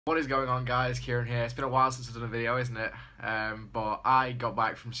What is going on, guys? Kieran here. It's been a while since I've done a video, isn't it? But I got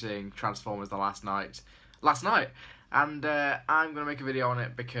back from seeing Transformers last night, and I'm gonna make a video on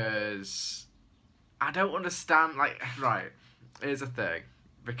it because I don't understand. Right, here's the thing.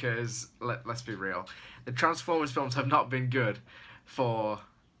 Because let's be real, the Transformers films have not been good for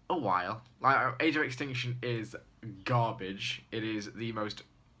a while. Like, Age of Extinction is garbage. It is the most.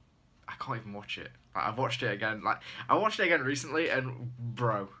 I can't even watch it. I've watched it again. I watched it again recently, and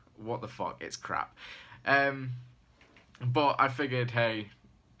bro, what the fuck? It's crap. But I figured, hey,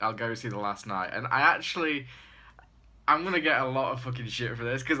 I'll go see the last night, and I'm gonna get a lot of fucking shit for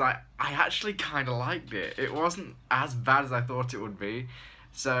this because I actually kind of liked it. It wasn't as bad as I thought it would be.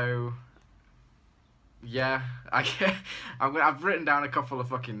 So yeah, I've written down a couple of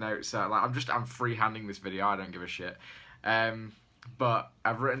fucking notes. So I'm freehanding this video. I don't give a shit. But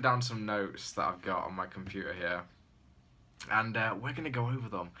I've written down some notes that I've got on my computer here, and we're gonna go over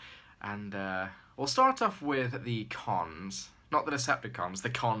them. And we'll start off with the cons, not the Decepticons,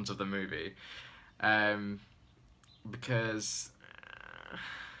 the cons of the movie, because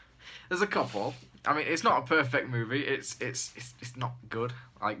there's a couple. I mean, it's not a perfect movie. It's not good,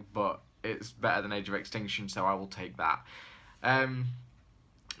 but it's better than Age of Extinction, so I will take that.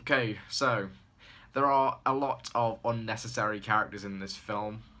 Okay, so there are a lot of unnecessary characters in this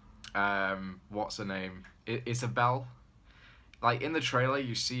film. What's her name? Isabel. Like, in the trailer,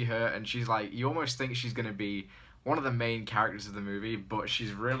 you see her, and she's like, you almost think she's gonna be one of the main characters of the movie, but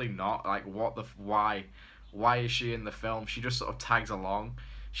she's really not. Like, why? Why is she in the film? She just sort of tags along.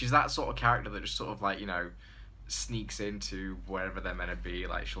 She's that sort of character that just sort of, like, you know, sneaks into wherever they're meant to be.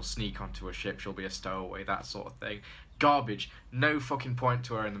 Like, she'll sneak onto a ship, she'll be a stowaway, that sort of thing. Garbage. No fucking point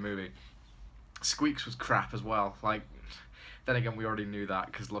to her in the movie. Squeaks was crap as well. Like, then again, we already knew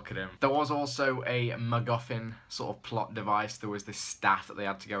that because look at him. There was also a MacGuffin sort of plot device. There was this staff that they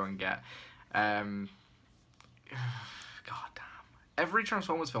had to go and get. God damn. Every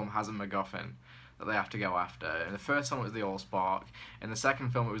Transformers film has a MacGuffin that they have to go after. In the first film, it was the Allspark. In the second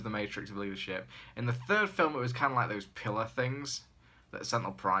film, it was the Matrix of Leadership. In the third film, it was kind of like those pillar things that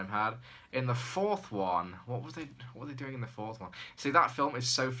Sentinel Prime had. In the fourth one, what were they doing in the fourth one? See, that film is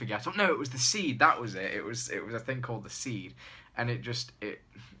so forgettable. No, it was the Seed. That was it. It was a thing called the Seed, and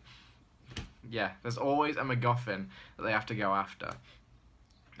yeah. There's always a MacGuffin that they have to go after,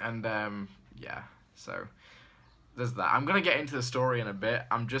 and yeah. So there's that. I'm gonna get into the story in a bit.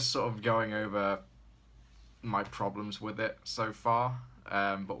 I'm just sort of going over my problems with it so far.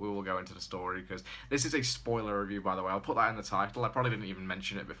 But we will go into the story because this is a spoiler review, by the way. I'll put that in the title. I probably didn't even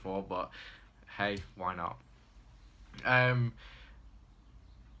mention it before, but hey, why not?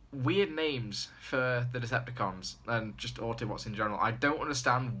 Weird names for the Decepticons and just Autobots in general. I don't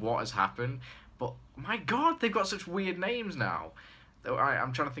understand what has happened, but my god, they've got such weird names now.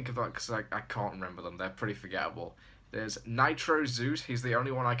 I'm trying to think of that because I can't remember them. They're pretty forgettable. There's Nitro Zeus. He's the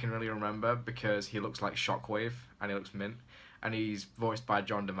only one I can really remember because he looks like Shockwave and he looks mint. And he's voiced by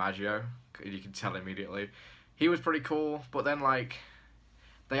John DiMaggio. You can tell immediately. He was pretty cool, but then, like,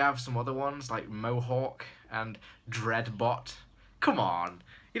 they have some other ones, like Mohawk and Dreadbot. Come on!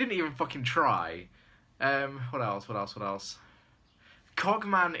 He didn't even fucking try. What else?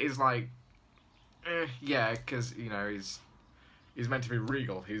 Cogman is, like, yeah, because, you know, he's meant to be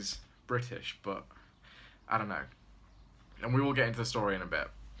regal. He's British, but I don't know. And we will get into the story in a bit.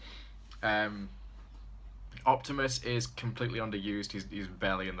 Optimus is completely underused. He's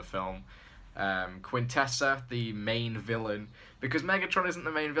barely in the film. Quintessa, the main villain, because Megatron isn't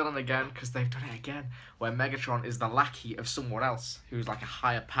the main villain again, because they've done it again, where Megatron is the lackey of someone else who's like a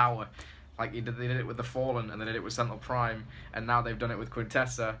higher power. Like they did it with the Fallen, and they did it with Sentinel Prime, and now they've done it with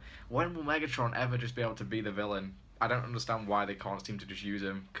Quintessa. When will Megatron ever just be able to be the villain? I don't understand why they can't seem to just use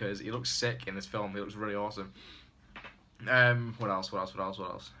him, because he looks sick in this film. He looks really awesome. What else?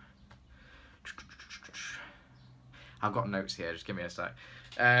 I've got notes here, just give me a sec.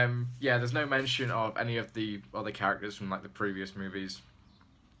 Yeah, there's no mention of any of the other characters from, like, the previous movies.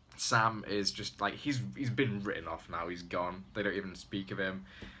 Sam is just, like, he's been written off now, he's gone. They don't even speak of him.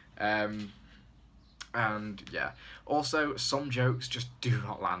 And, yeah. Also, some jokes just do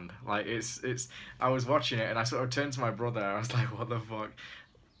not land. Like, I was watching it, and I sort of turned to my brother, and I was like, what the fuck?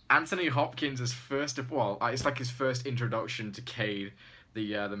 Anthony Hopkins is it's like his first introduction to Cade,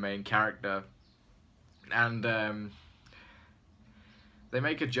 the main character. And, they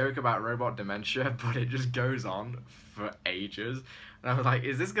make a joke about robot dementia, but it just goes on for ages. And I was like,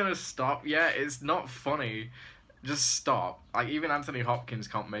 is this gonna stop? Yeah, it's not funny. Just stop. Like, even Anthony Hopkins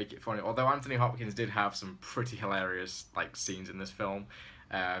can't make it funny. Although Anthony Hopkins did have some pretty hilarious, like, scenes in this film.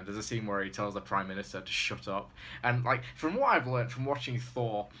 There's a scene where he tells the Prime Minister to shut up. And, like, from what I've learned from watching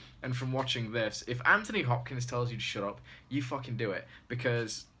Thor and from watching this, if Anthony Hopkins tells you to shut up, you fucking do it.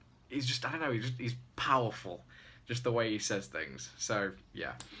 Because he's just, I don't know, he's powerful. Just the way he says things. So,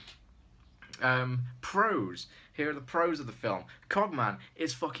 yeah. Pros. Here are the pros of the film. Cogman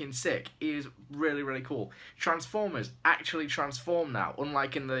is fucking sick. He is really, really cool. Transformers actually transform now,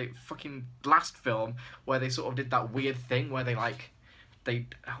 unlike in the fucking last film where they sort of did that weird thing where they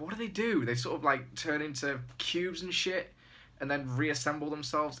what do? They sort of like turn into cubes and shit and then reassemble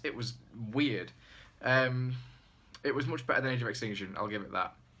themselves. It was weird. It was much better than Age of Extinction, I'll give it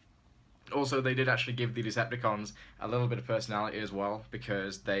that. Also, they did actually give the Decepticons a little bit of personality as well,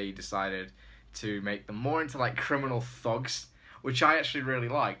 because they decided to make them more into, like, criminal thugs, which I actually really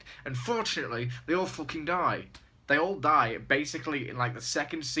liked. Unfortunately, they all fucking die. They all die, basically, in, like, the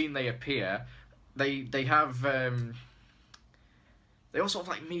second scene they appear. They have, they all sort of,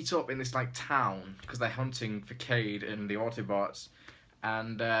 like, meet up in this, like, town, because they're hunting for Cade and the Autobots,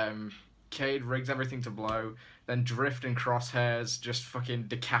 and, Cade rigs everything to blow, then Drift and Crosshairs just fucking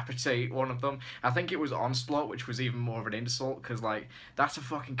decapitate one of them. I think it was Onslaught, which was even more of an insult, because, like, that's a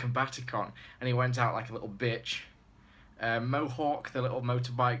fucking Combaticon, and he went out like a little bitch. Mohawk, the little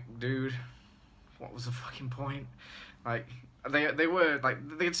motorbike dude, what was the fucking point? Like, they were,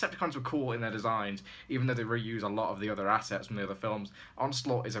 like, the Decepticons were cool in their designs, even though they reuse a lot of the other assets from the other films.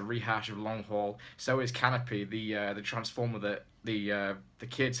 Onslaught is a rehash of Long Haul, so is Canopy, the Transformer that the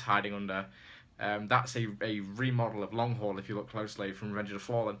kid's hiding under. That's a remodel of Long Haul, if you look closely, from Revenge of the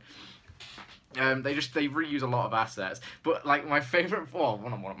Fallen. They reuse a lot of assets, but, like, my favourite, well,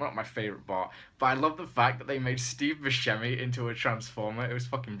 not my favourite part, but I love the fact that they made Steve Buscemi into a Transformer. It was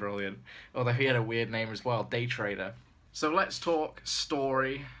fucking brilliant. Although he had a weird name as well, Day Trader. So let's talk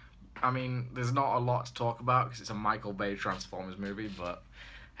story. I mean, there's not a lot to talk about because it's a Michael Bay Transformers movie, but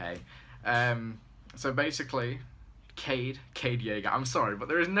hey. So basically, Cade Yeager. I'm sorry, but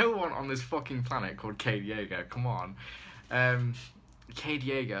there is no one on this fucking planet called Cade Yeager. Come on. Cade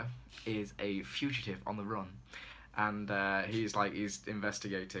Yeager is a fugitive on the run, and he's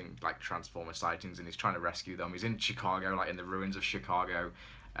investigating, like, Transformer sightings, and he's trying to rescue them. He's in Chicago, like in the ruins of Chicago,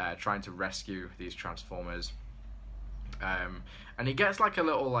 trying to rescue these Transformers. And he gets, like, a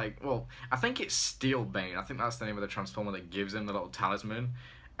little, like, well, I think it's Steelbane. I think that's the name of the Transformer that gives him the little talisman.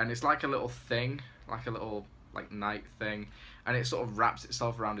 And it's like a little thing, like a little, like, knight thing. And it sort of wraps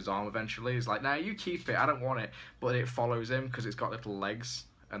itself around his arm eventually. He's like, nah, you keep it, I don't want it. But it follows him because it's got little legs,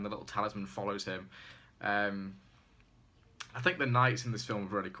 and the little talisman follows him. I think the knights in this film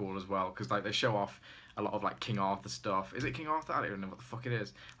are really cool as well, because, like, they show off a lot of, like, King Arthur stuff. Is it King Arthur? I don't even know what the fuck it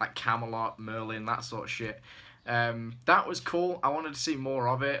is. Like Camelot, Merlin, that sort of shit. That was cool. I wanted to see more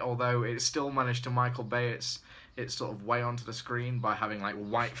of it, although it still managed to Michael Bay its sort of way onto the screen by having, like,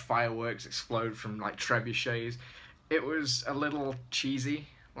 white fireworks explode from, like, trebuchets. It was a little cheesy,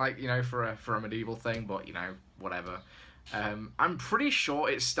 like, you know, for a medieval thing, but, you know, whatever. I'm pretty sure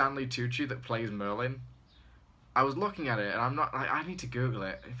it's Stanley Tucci that plays Merlin. I was looking at it, and I'm not, like, I need to Google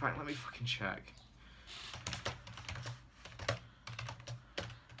it. In fact, let me fucking check.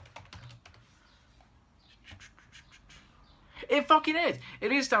 It fucking is!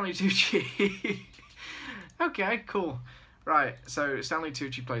 It is Stanley Tucci! Okay, cool. Right, so Stanley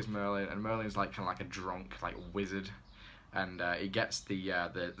Tucci plays Merlin, and Merlin's, like, kind of like a drunk, like, wizard. And he gets the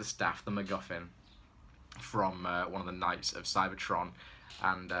staff, the MacGuffin, from one of the Knights of Cybertron.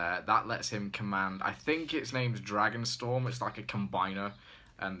 And that lets him command, I think its name's Dragonstorm. It's like a combiner.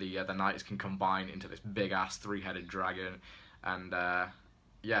 And the Knights can combine into this big-ass three-headed dragon. And,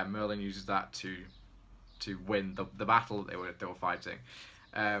 yeah, Merlin uses that to win the battle that they were fighting.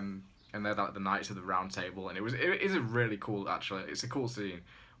 And they're like the Knights of the Round Table, and it is a really cool, actually, it's a cool scene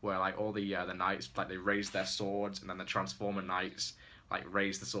where, like, all the Knights, like, they raise their swords, and then the Transformer Knights, like,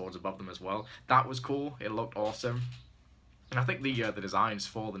 raise the swords above them as well. That was cool. It looked awesome. And I think the designs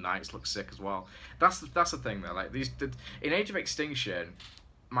for the Knights look sick as well. That's the thing though. Like, in Age of Extinction,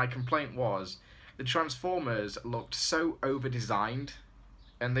 my complaint was the Transformers looked so over-designed,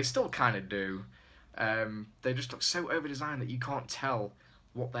 and they still kind of do. They just look so over-designed that you can't tell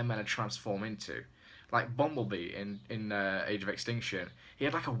what they're meant to transform into. Like Bumblebee in Age of Extinction, he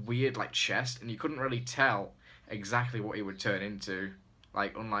had, like, a weird, like, chest, and you couldn't really tell exactly what he would turn into.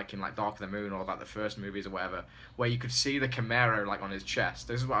 Like, unlike in, like, Dark of the Moon or, like, the first movies or whatever, where you could see the Camaro, like, on his chest.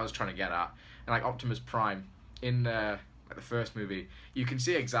 This is what I was trying to get at. And, like, Optimus Prime in like, the first movie, you can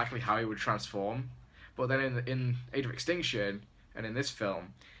see exactly how he would transform. But then in Age of Extinction and in this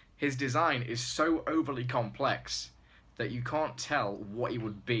film, his design is so overly complex that you can't tell what he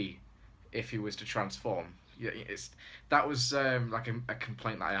would be if he was to transform. Yeah, that was like a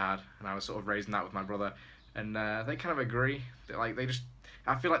complaint that I had, and I was sort of raising that with my brother, and they kind of agree. They just,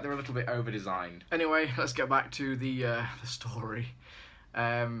 I feel like they're a little bit over designed. Anyway, let's get back to the story.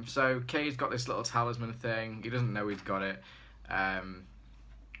 So Kay's got this little talisman thing. He doesn't know he's got it.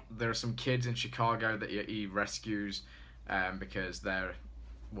 There are some kids in Chicago that he rescues because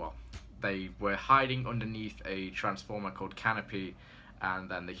they were hiding underneath a transformer called Canopy,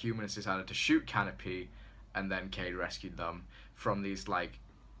 and then the humans decided to shoot Canopy, and then Cade rescued them from these like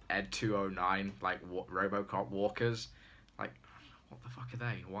Ed 209 like RoboCop walkers. Like, what the fuck are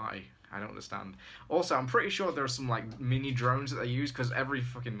they? Why? I don't understand. Also, I'm pretty sure there are some like mini drones that they use, because every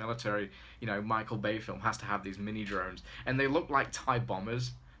fucking military, Michael Bay film has to have these mini drones, and they look like TIE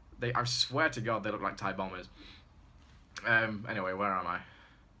bombers. I swear to God, they look like TIE bombers. Anyway, where am I?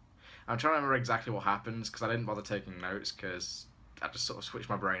 I'm trying to remember exactly what happens, because I didn't bother taking notes, because I just sort of switched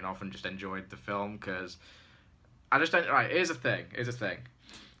my brain off and just enjoyed the film, because I just don't... Right, here's the thing.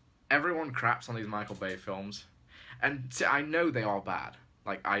 Everyone craps on these Michael Bay films, and see, I know they are bad.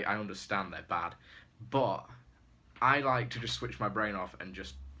 Like, I understand they're bad, but I like to just switch my brain off and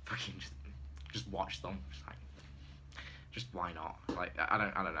just fucking just watch them. Just why not? Like, I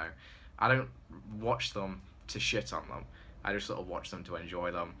don't know. I don't watch them to shit on them. I just sort of watch them to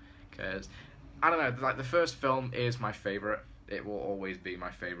enjoy them, because I don't know. Like, the first film is my favorite. It will always be my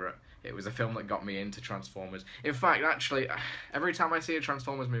favorite. It was a film that got me into Transformers. In fact, actually, every time I see a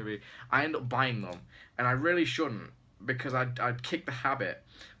Transformers movie, I end up buying them, and I really shouldn't, because I'd kick the habit.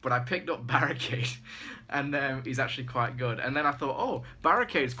 But I picked up Barricade, and he's actually quite good. And then I thought, oh,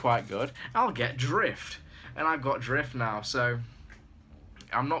 Barricade's quite good. I'll get Drift. And I've got Drift now, so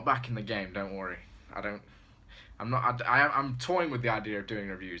I'm not back in the game, don't worry. I'm toying with the idea of doing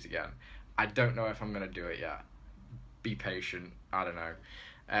reviews again. I don't know if I'm going to do it yet. Be patient. I don't know.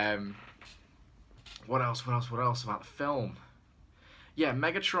 What else about the film? Yeah,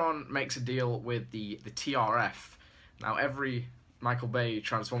 Megatron makes a deal with the TRF. Now, every Michael Bay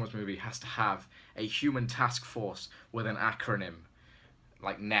Transformers movie has to have a human task force with an acronym,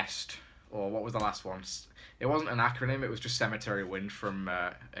 like NEST, or what was the last one? It wasn't an acronym, it was just Cemetery Wind from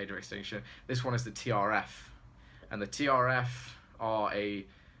Age of Extinction. This one is the TRF. And the TRF are a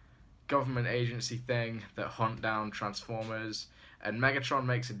government agency thing that hunt down Transformers. And Megatron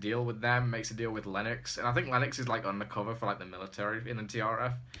makes a deal with them, makes a deal with Lennox. And I think Lennox is like undercover for like the military in the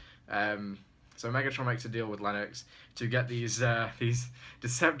TRF. So Megatron makes a deal with Lennox to get these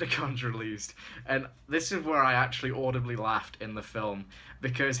Decepticons released. And this is where I actually audibly laughed in the film,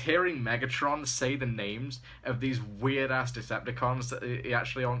 because hearing Megatron say the names of these weird-ass Decepticons that he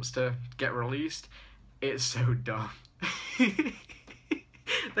actually wants to get released, it's so dumb.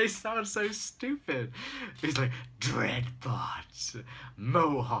 They sound so stupid. He's like, Dreadbot,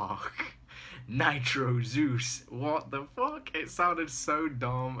 Mohawk, Nitro Zeus. What the fuck? It sounded so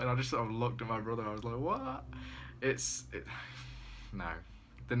dumb, and I just sort of looked at my brother. I was like, what? No.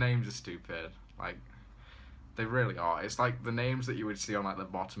 The names are stupid. Like, they really are. It's like the names that you would see on like the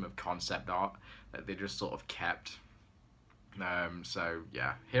bottom of concept art that they just sort of kept. So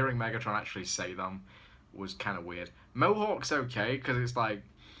yeah, hearing Megatron actually say them was kind of weird. Mohawk's okay, because it's like,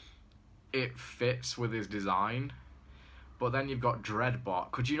 it fits with his design. But then you've got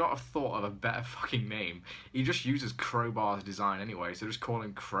Dreadbot. Could you not have thought of a better fucking name? He just uses Crowbar's design anyway, so just call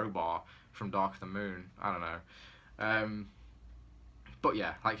him Crowbar from Dark of the Moon. I don't know. But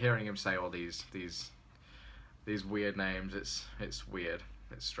yeah, like hearing him say all these weird names, it's weird.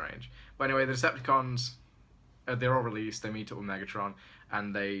 It's strange. But anyway, the Decepticons, they're all released. They meet up with Megatron,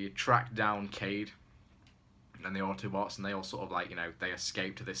 and they track down Cade and the Autobots, and they all sort of like, they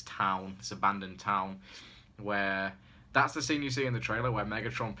escape to this town, this abandoned town, where... That's the scene you see in the trailer where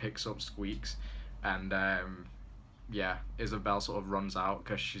Megatron picks up Squeaks, and yeah, Isabel sort of runs out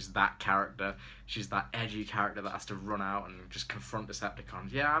because she's that character. She's that edgy character that has to run out and just confront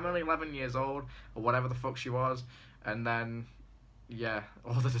Decepticons. Yeah, I'm only 11 years old, or whatever the fuck she was. And then, yeah,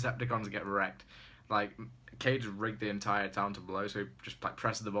 all the Decepticons get wrecked. Like, Cage rigged the entire town to blow, so he just like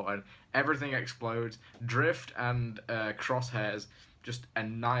presses the button. Everything explodes. Drift and Crosshairs just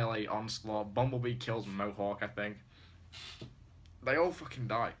annihilate Onslaught. Bumblebee kills Mohawk, I think. They all fucking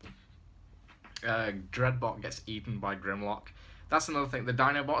die. Dreadbot gets eaten by Grimlock. That's another thing. The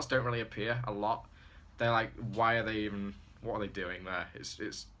Dinobots don't really appear a lot. They're like, why are they even... What are they doing there?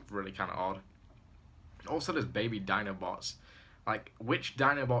 It's really kind of odd. Also, there's baby Dinobots. Like, which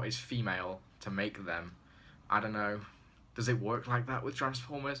Dinobot is female to make them? I don't know. Does it work like that with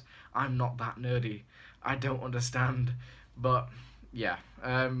Transformers? I'm not that nerdy. I don't understand. But, yeah.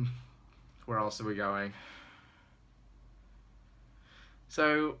 Where else are we going?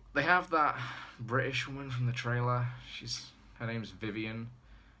 So they have that British woman from the trailer. Her name's Vivian,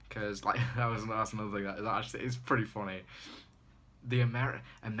 because like that's another thing that actually is pretty funny. The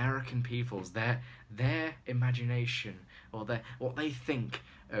American peoples, their imagination, or what they think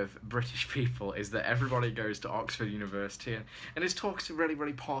of British people is that everybody goes to Oxford University and is talks really,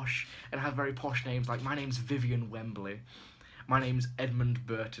 really posh and have very posh names, like my name's Vivian Wembley, my name's Edmund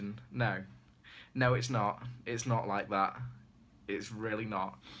Burton. No, it's not. It's not like that. It's really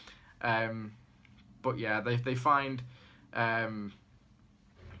not. But yeah, they find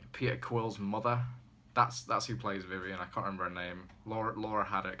Peter Quill's mother. That's who plays Vivian. I can't remember her name. Laura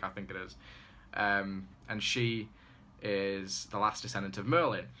Haddock, I think it is. And she is the last descendant of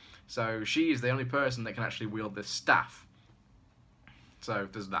Merlin. So she is the only person that can actually wield this staff. So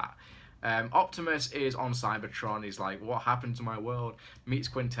there's that. Optimus is on Cybertron. He's like, what happened to my world? Meets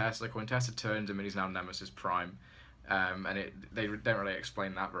Quintessa. Quintessa turns him and he's now Nemesis Prime. And they don't really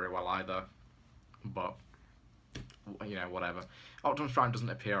explain that very well either. But, you know, whatever. Optimus Prime doesn't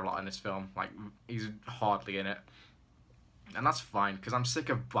appear a lot in this film. Like, he's hardly in it. And that's fine, because I'm sick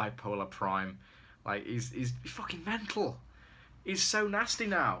of Bipolar Prime. Like, he's fucking mental. He's so nasty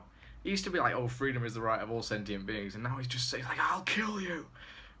now. He used to be like, oh, freedom is the right of all sentient beings, and now he's just saying, like, I'll kill you.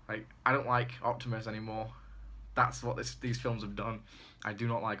 Like, I don't like Optimus anymore. That's what these films have done. I do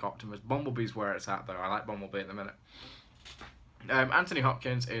not like Optimus. Bumblebee's where it's at, though. I like Bumblebee at the minute. Anthony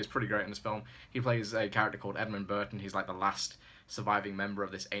Hopkins is pretty great in this film. He plays a character called Edmund Burton. He's like the last surviving member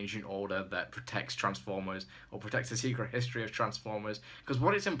of this ancient order that protects Transformers, or protects the secret history of Transformers. Because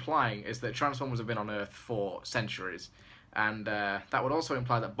what it's implying is that Transformers have been on Earth for centuries. And that would also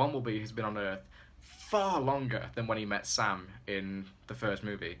imply that Bumblebee has been on Earth far longer than when he met Sam in the first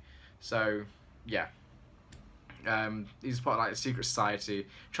movie. So, yeah. He's part of like a secret society,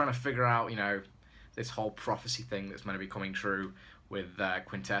 trying to figure out, you know, this whole prophecy thing that's meant to be coming true with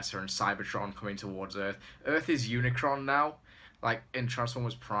Quintessa and Cybertron coming towards Earth. Earth is Unicron now. Like, in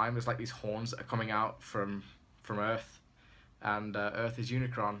Transformers Prime, there's like these horns that are coming out from Earth. And Earth is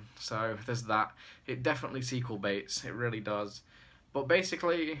Unicron. So, there's that. It definitely sequel baits. It really does. But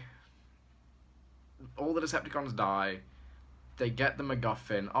basically, all the Decepticons die. They get the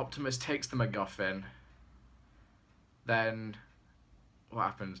MacGuffin. Optimus takes the MacGuffin. Then, what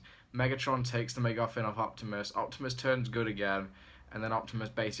happens? Megatron takes the MacGuffin off Optimus. Optimus turns good again. And then Optimus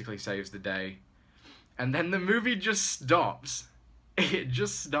basically saves the day. And then the movie just stops. It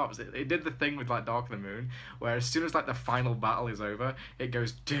just stops. It did the thing with like Dark of the Moon, where as soon as like the final battle is over, it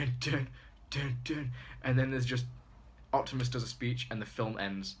goes dun dun dun dun, and then there's just Optimus does a speech and the film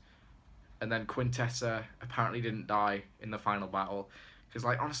ends. And then Quintessa apparently didn't die in the final battle, because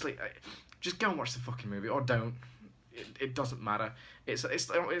like honestly, just go and watch the fucking movie or don't. It doesn't matter. It's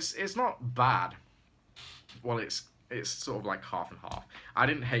not bad. Well, it's sort of like half and half. I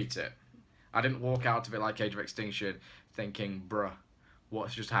didn't hate it. I didn't walk out of it like Age of Extinction thinking, bruh,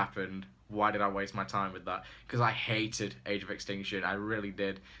 what's just happened? Why did I waste my time with that? Because I hated Age of Extinction. I really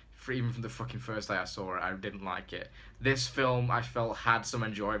did. Even from the fucking first day I saw it, I didn't like it. This film, I felt, had some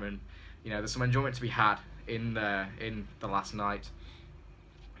enjoyment. You know, there's some enjoyment to be had in The Last Night.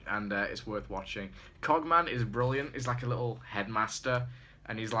 And it's worth watching. Cogman is brilliant. He's like a little headmaster.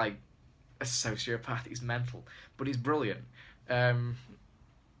 And he's like a sociopath. He's mental. But he's brilliant.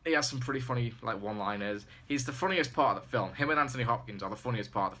 He has some pretty funny like one-liners. He's the funniest part of the film. Him and Anthony Hopkins are the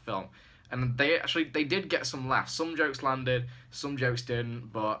funniest part of the film. And they did get some laughs. Some jokes landed, some jokes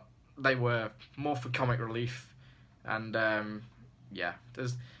didn't, but they were more for comic relief. And yeah,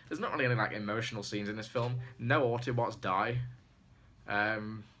 there's not really any like emotional scenes in this film. No Autobots die.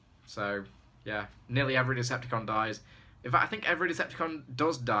 So yeah, nearly every Decepticon dies. In fact, I think every Decepticon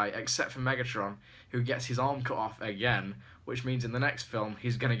does die except for Megatron, who gets his arm cut off again, which means in the next film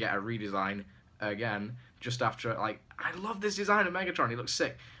he's gonna get a redesign again. Just after, like, I love this design of Megatron. He looks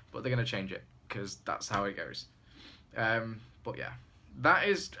sick, but they're gonna change it because that's how it goes. But yeah, that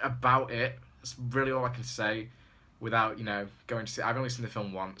is about it. That's really all I can say without, you know, going to see. I've only seen the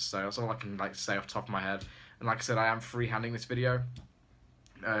film once, so that's all I can like say off the top of my head. And like I said, I am freehanding this video.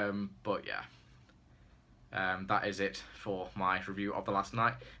 But yeah. That is it for my review of The Last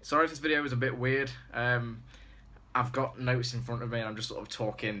Night. Sorry if this video was a bit weird. I've got notes in front of me and I'm just sort of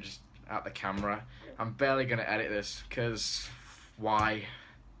talking just at the camera. I'm barely going to edit this because why?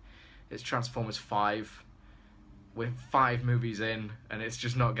 It's Transformers 5. We're 5 movies in and it's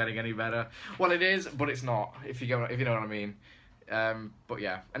just not getting any better. Well, it is, but it's not, if you know what I mean. But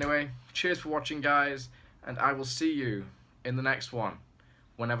yeah, anyway, cheers for watching, guys, and I will see you in the next one,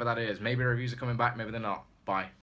 whenever that is. Maybe reviews are coming back, maybe they're not. Bye.